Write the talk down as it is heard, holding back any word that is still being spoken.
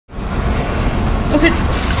Close it!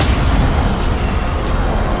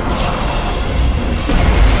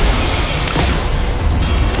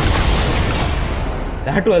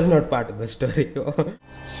 That was not part of the story.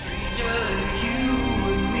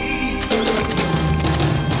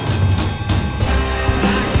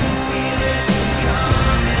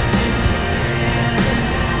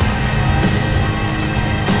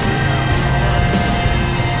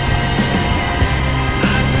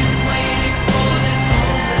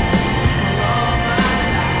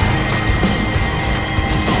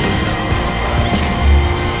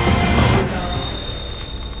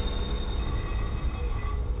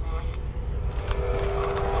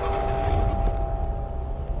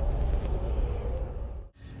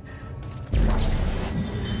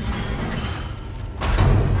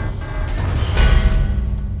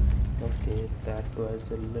 That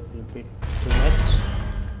was a little bit too much.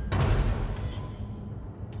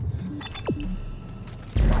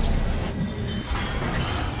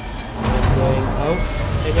 Going out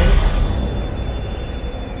again.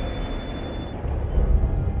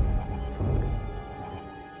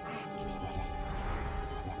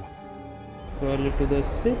 Probably to the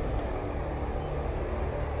ship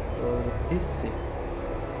or this ship.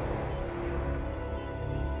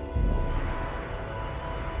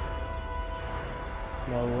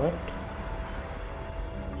 Now what?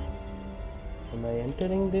 Am I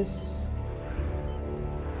entering this?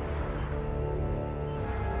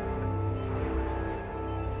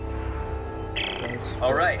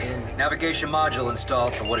 Alright, navigation module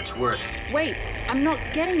installed for what it's worth. Wait, I'm not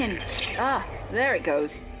getting in. Ah, there it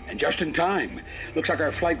goes. And just in time. Looks like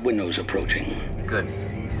our flight window's approaching. Good.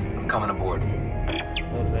 I'm coming aboard.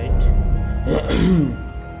 Alright.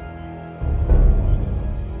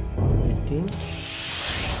 18.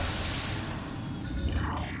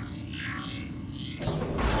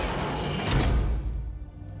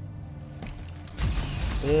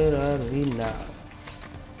 Where are we now?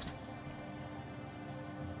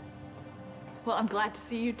 Well, I'm glad to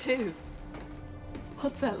see you too.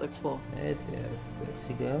 What's that look for? Hey, there's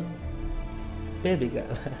sexy girl. Baby girl.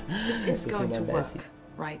 This is going to work,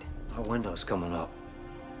 right? Our window's coming up.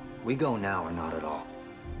 We go now or not at all.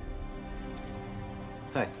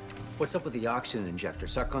 Hey, what's up with the oxygen injector?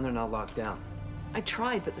 S.H.A.R.E they're not locked down. I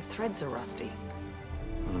tried, but the threads are rusty.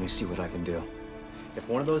 Well, let me see what I can do. If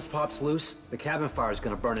one of those pops loose, the cabin fire is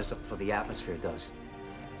gonna burn us up before the atmosphere does.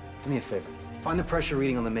 Do me a favor. Find the pressure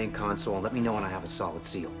reading on the main console and let me know when I have a solid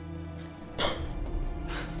seal. I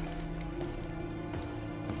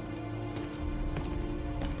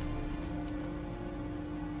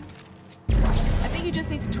think you just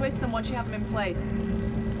need to twist them once you have them in place.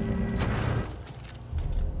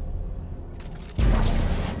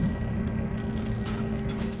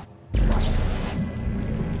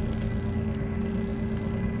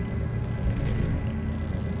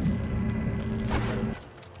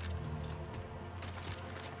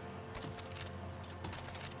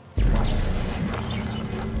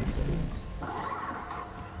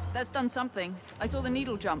 That's done something. I saw the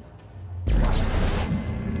needle jump.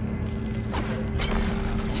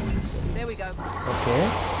 There we go. Okay.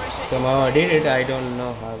 Somehow I did it. I don't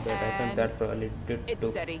know how that happened. That probably took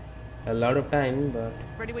steady. A lot of time, but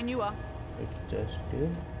Ready when you are. it's just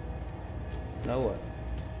did. Now what?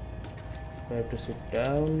 I have to sit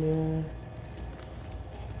down here.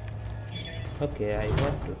 Okay, I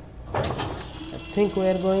have to. I think we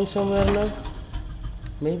are going somewhere now.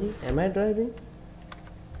 Maybe. Am I driving?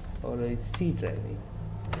 Or is she driving?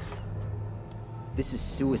 This is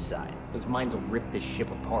suicide. Those mines will rip this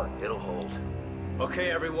ship apart. It'll hold.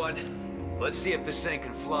 Okay, everyone. Let's see if this thing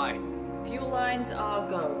can fly. Fuel lines are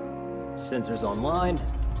go. Sensors online.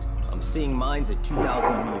 I'm seeing mines at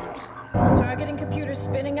 2,000 meters. Targeting computer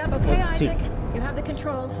spinning up. Okay, Let's see. Isaac. You have the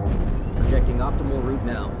controls. Projecting optimal route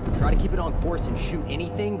now. Try to keep it on course and shoot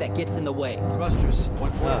anything that gets in the way. Thrusters,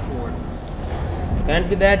 1.4. Can't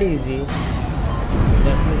be that easy.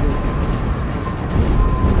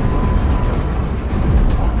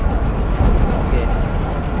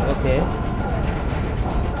 Okay.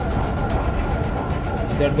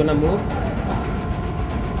 Is that gonna move?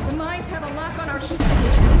 The mines have a lock on our heat switch.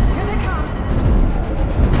 Here they come.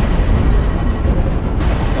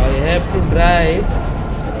 So I have to drive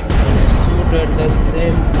and shoot at the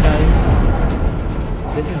same time.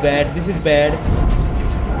 This is bad. This is bad.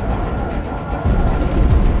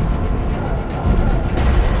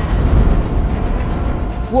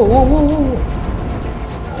 Whoa, whoa, whoa, whoa.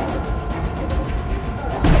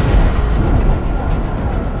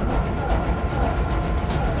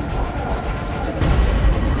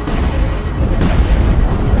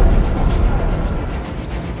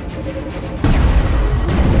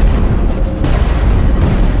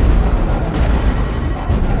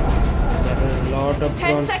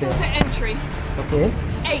 response 10 seconds there. to entry. Okay.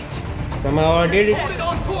 8. Somehow I did it. Put it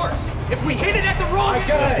on course. If we hit it at the wrong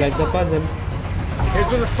Just like the puzzle. Here's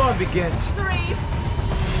where the fun begins. 3,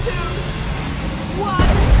 2, 1.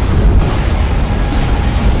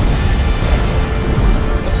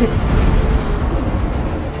 That's it.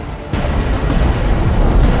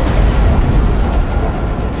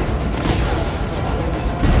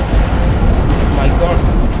 My God.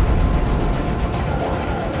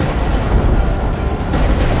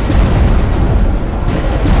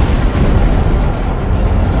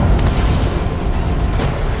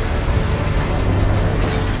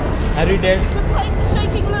 Are we dead? The planes are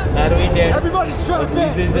shaking loose. Are we dead? Everybody strap in.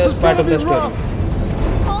 This is just part of the story.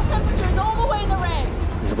 Hull temperatures all the way in the red.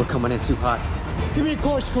 Yeah, we're coming in too hot. Give me a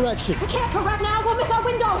course correction. We can't correct now. We'll miss our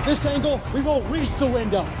window. This angle, we won't reach the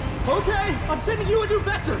window. Okay, I'm sending you a new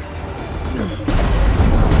vector.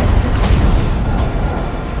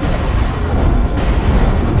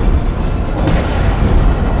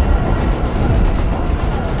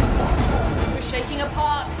 We're shaking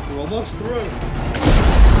apart. We're almost through.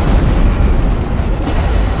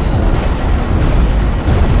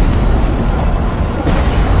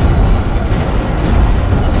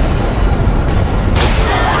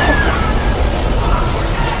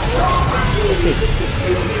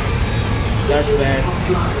 That's bad.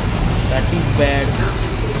 That is bad.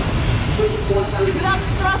 Without the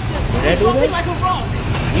thrusters, Did I do something that? like a rock.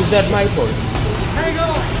 Is that my fault? Hang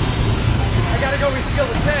on. I gotta go reskill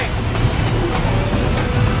the tank.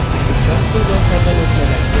 Something just happened with my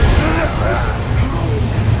life.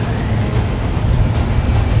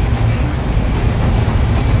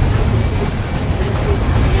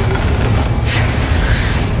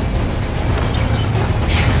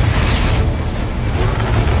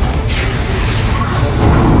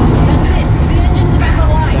 That's it. The engine's back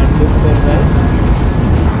online. That looks so well.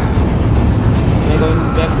 Am I going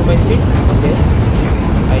back to my seat? Okay.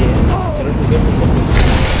 I am. चलो ठीक है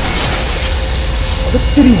अबे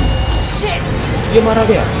तेरी Shit! ये मारा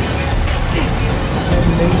गया नहीं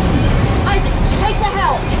Isaac, take the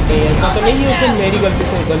helm. नहीं ऐसा तो नहीं है उसमें मेरी गलती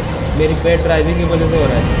से मेरी बैड ड्राइविंग की वजह से हो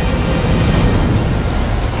रहा है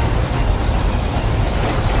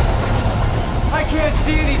I can't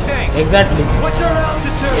see anything. Exactly. What's your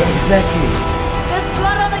altitude? Exactly. There's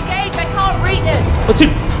blood on the gauge. I can't read it. What's it?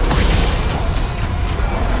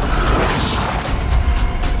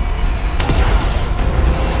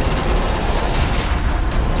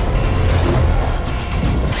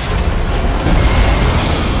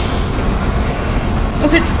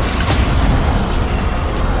 What's it?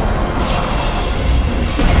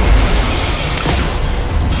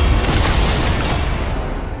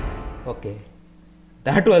 Okay.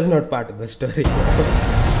 That was not part of the story.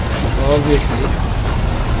 Obviously.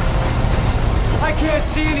 I can't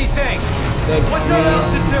see anything. The What's your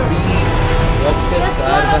altitude? boxes There's are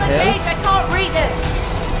blood the on the hell. gauge. I can't read it.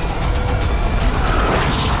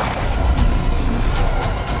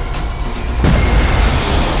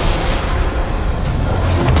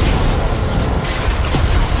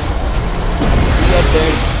 We are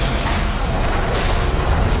dead.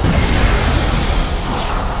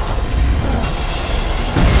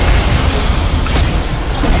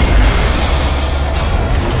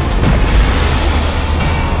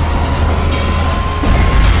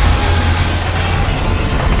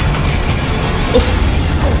 Oof.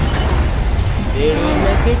 Did we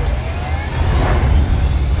make it?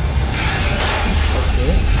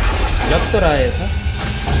 Okay. लग तो रहा है ऐसा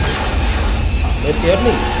मैं sure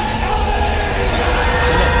नहीं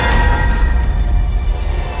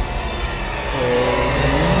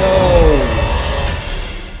no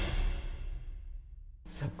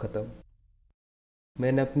सब खत्म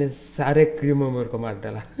मैंने अपने सारे क्रू मेंबर को मार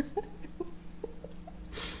डाला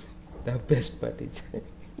द बेस्ट पार्ट इज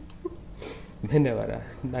मैंने मारा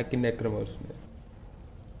ना कि नेक्रोमोर्स में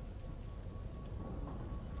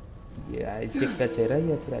ये आइजैक का चेहरा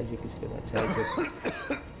या फिर आइजैक किसके का अच्छा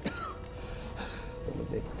आइजैक चलो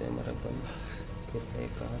देखते हैं हमारा बन कितने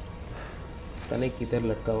कहाँ पता नहीं किधर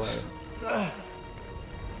लटका हुआ है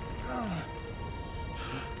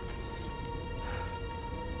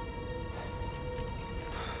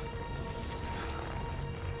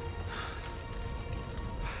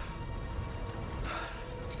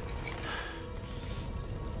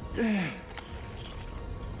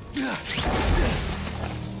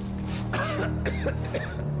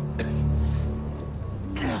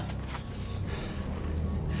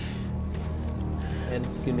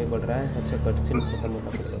क्यों नहीं बढ़ रहा है अच्छा कटसीन खत्म होना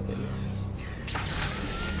पड़ेगा पहले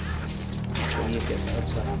तो ये क्या था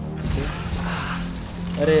अच्छा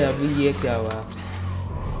अरे अभी ये क्या हुआ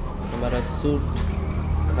हमारा सूट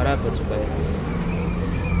खराब हो चुका है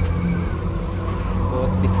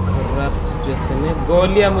बहुत ही खराब सिचुएशन है।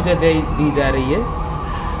 गोलियां मुझे दी जा रही है,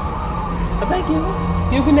 पता है क्यों?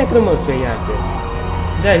 क्योंकि नेक्रोमोर्स पे यहाँ पे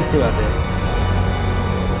जाहिर सी बात है।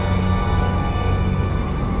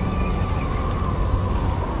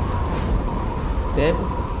 सेव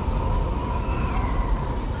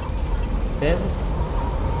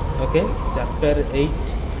ओके, चैप्टर 8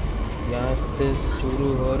 यहाँ से शुरू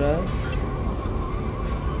हो रहा है।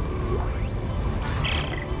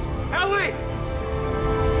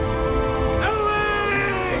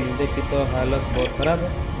 बंदे की तो हालत बहुत खराब है।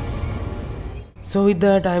 So with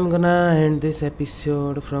that, I'm gonna end this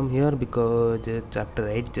episode from here because chapter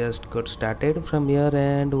 8 just got started from here,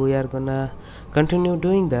 and we are gonna continue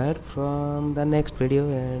doing that from the next video.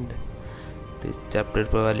 And this chapter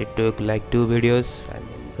probably took like 2 videos.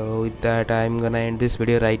 So with that, I'm gonna end this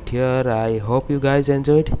video right here. I hope you guys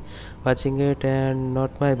enjoyed watching it, and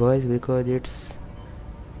not my voice because it's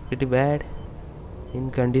pretty bad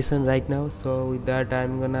in condition right now. So with that,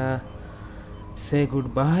 I'm gonna say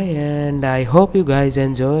goodbye, and I hope you guys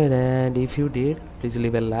enjoyed, and if you did, please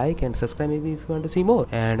leave a like and subscribe maybe if you want to see more.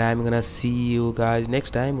 And I'm gonna see you guys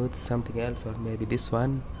next time with something else, or maybe this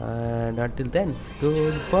one, and until then,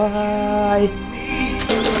 goodbye.